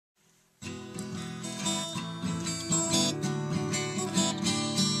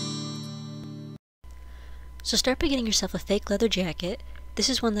So start by getting yourself a fake leather jacket. This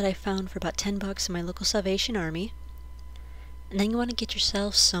is one that I found for about 10 bucks in my local Salvation Army. And then you want to get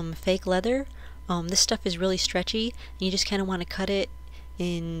yourself some fake leather. This stuff is really stretchy, and you just kind of want to cut it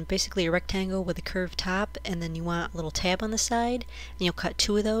in basically a rectangle with a curved top, and then you want a little tab on the side, and you'll cut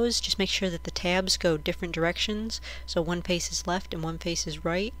 2 of those. Just make sure that the tabs go different directions, so one face is left and one face is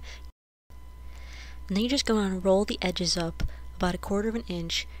right. And then you just go on and roll the edges up about 1/4 of an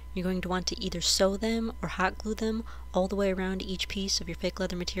inch. You're going to want to either sew them or hot glue them all the way around each piece of your fake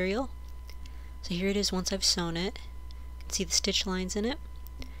leather material. So here it is once I've sewn it. You can see the stitch lines in it.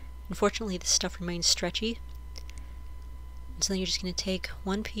 Unfortunately, this stuff remains stretchy. And so then you're just going to take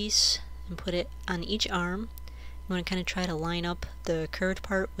one piece and put it on each arm. You want to kind of try to line up the curved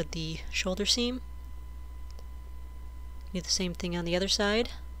part with the shoulder seam. Do the same thing on the other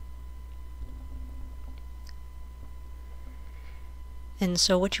side. And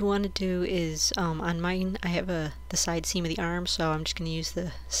so what you want to do is, on mine I have the side seam of the arm, so I'm just going to use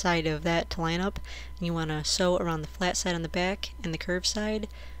the side of that to line up. And you want to sew around the flat side on the back and the curved side,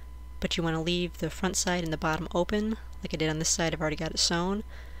 but you want to leave the front side and the bottom open, like I did on this side. I've already got it sewn.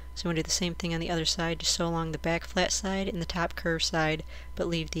 So I'm going to do the same thing on the other side, just sew along the back flat side and the top curved side, but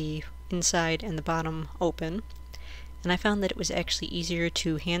leave the inside and the bottom open. And I found that it was actually easier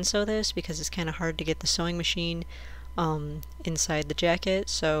to hand sew this because it's kind of hard to get the sewing machine inside the jacket,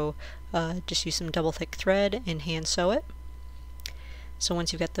 so just use some double thick thread and hand sew it. So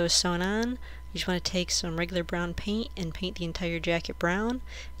once you've got those sewn on, you just want to take some regular brown paint and paint the entire jacket brown.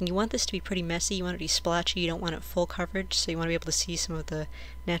 And you want this to be pretty messy. You want it to be splotchy. You don't want it full coverage, so you want to be able to see some of the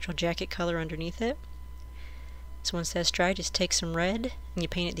natural jacket color underneath it. So once that's dry, just take some red and you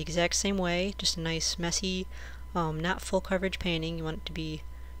paint it the exact same way, just a nice messy, not full coverage painting. You want it to be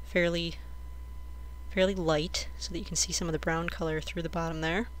fairly light so that you can see some of the brown color through the bottom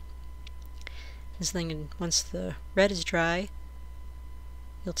there. This thing, once the red is dry,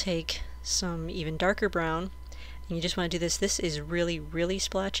 you'll take some even darker brown, and you just want to do this. This is really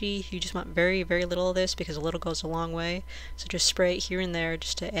splotchy. You just want very little of this because a little goes a long way. So just spray it here and there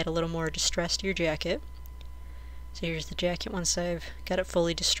just to add a little more distress to your jacket. So here's the jacket once I've got it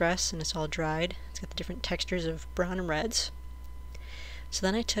fully distressed and it's all dried. It's got the different textures of brown and reds. So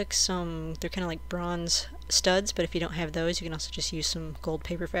then I took some, they're kind of like bronze studs, but if you don't have those, you can also just use some gold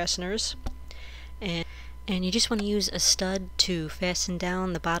paper fasteners. And you just want to use a stud to fasten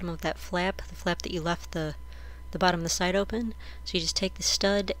down the bottom of that flap, the flap that you left the bottom of the side open. So you just take the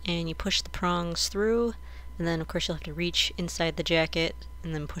stud and you push the prongs through, and then of course you'll have to reach inside the jacket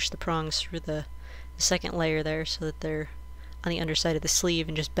and then push the prongs through the second layer there so that they're on the underside of the sleeve,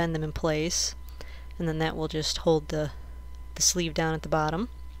 and just bend them in place. And then that will just hold the sleeve down at the bottom. And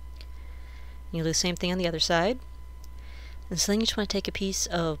you'll do the same thing on the other side. And so then you just want to take a piece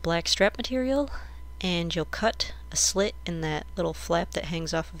of black strap material and you'll cut a slit in that little flap that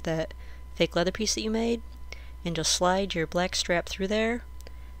hangs off of that fake leather piece that you made, and you'll slide your black strap through there.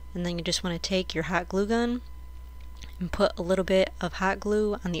 And then you just want to take your hot glue gun and put a little bit of hot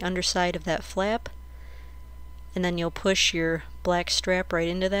glue on the underside of that flap, and then you'll push your black strap right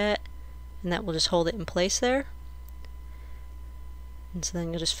into that, and that will just hold it in place there. And so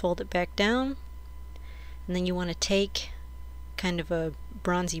then you'll just fold it back down, and then you want to take kind of a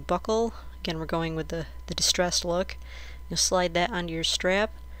bronzy buckle. Again, we're going with the distressed look. You'll slide that onto your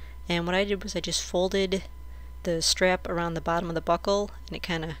strap, and what I did was I just folded the strap around the bottom of the buckle, and it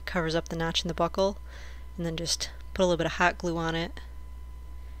kind of covers up the notch in the buckle, and then just put a little bit of hot glue on it,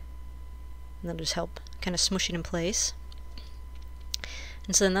 and that'll just help kind of smush it in place.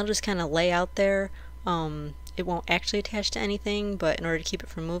 And so then that'll just kind of lay out there. It won't actually attach to anything, but in order to keep it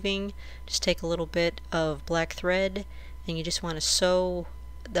from moving, just take a little bit of black thread and you just want to sew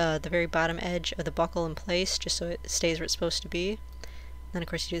the very bottom edge of the buckle in place just so it stays where it's supposed to be. And then of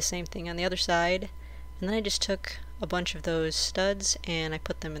course you do the same thing on the other side. And then I just took a bunch of those studs and I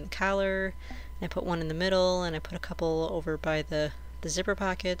put them in the collar, and I put one in the middle, and I put a couple over by the zipper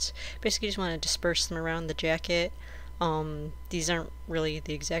pockets. Basically just want to disperse them around the jacket. These aren't really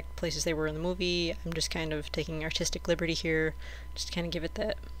the exact places they were in the movie. I'm just kind of taking artistic liberty here, just to kind of give it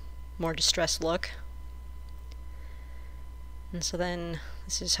that more distressed look. And so then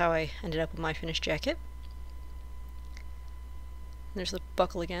this is how I ended up with my finished jacket. There's the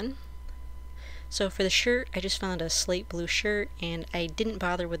buckle again. So for the shirt, I just found a slate blue shirt, and I didn't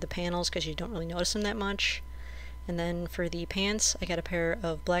bother with the panels because you don't really notice them that much. And then for the pants, I got a pair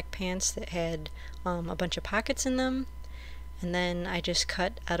of black pants that had a bunch of pockets in them. And then I just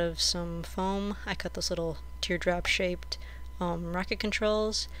cut out of some foam, I cut those little teardrop shaped rocket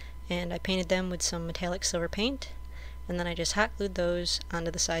controls, and I painted them with some metallic silver paint. And then I just hot glued those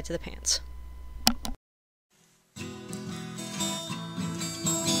onto the sides of the pants.